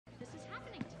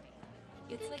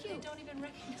It's like they don't even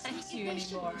recognize you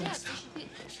anymore. Melissa,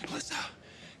 Melissa,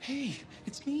 hey,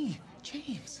 it's me,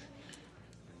 James.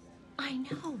 I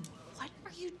know. What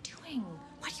are you doing?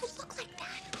 Why do you look like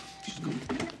that?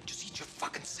 Just eat your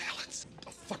fucking salads.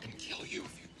 I'll fucking kill you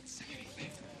if you say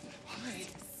anything. Hi.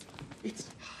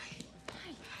 Hi.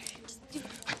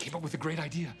 I came up with a great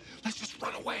idea. Let's just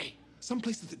run away.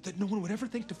 Someplace that no one would ever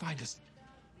think to find us.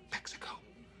 Mexico.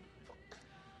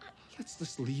 Let's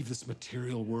just leave this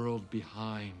material world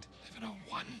behind. Live in a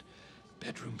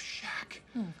one-bedroom shack.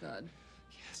 Oh, God.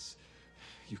 Yes.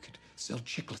 You could sell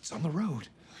chiclets on the road.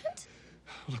 What?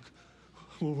 Look,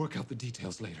 we'll work out the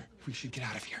details later. We should get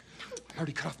out of here. I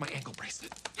already cut off my ankle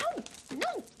bracelet. No!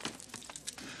 No!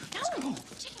 Let's go.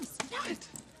 James, no! What?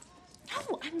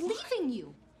 No, I'm leaving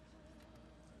you.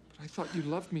 But I thought you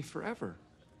loved me forever.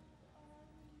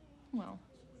 Well,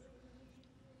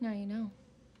 now you know.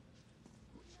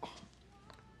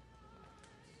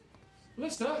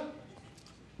 Melissa?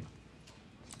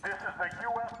 This is the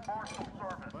U.S. Marshal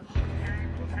Service.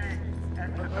 James King,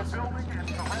 exit the building and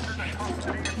surrender to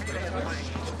custody immediately.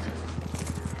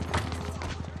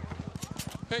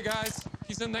 Hey, guys.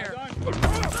 He's in there.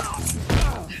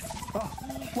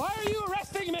 Why are you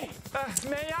arresting me?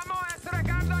 Me llamo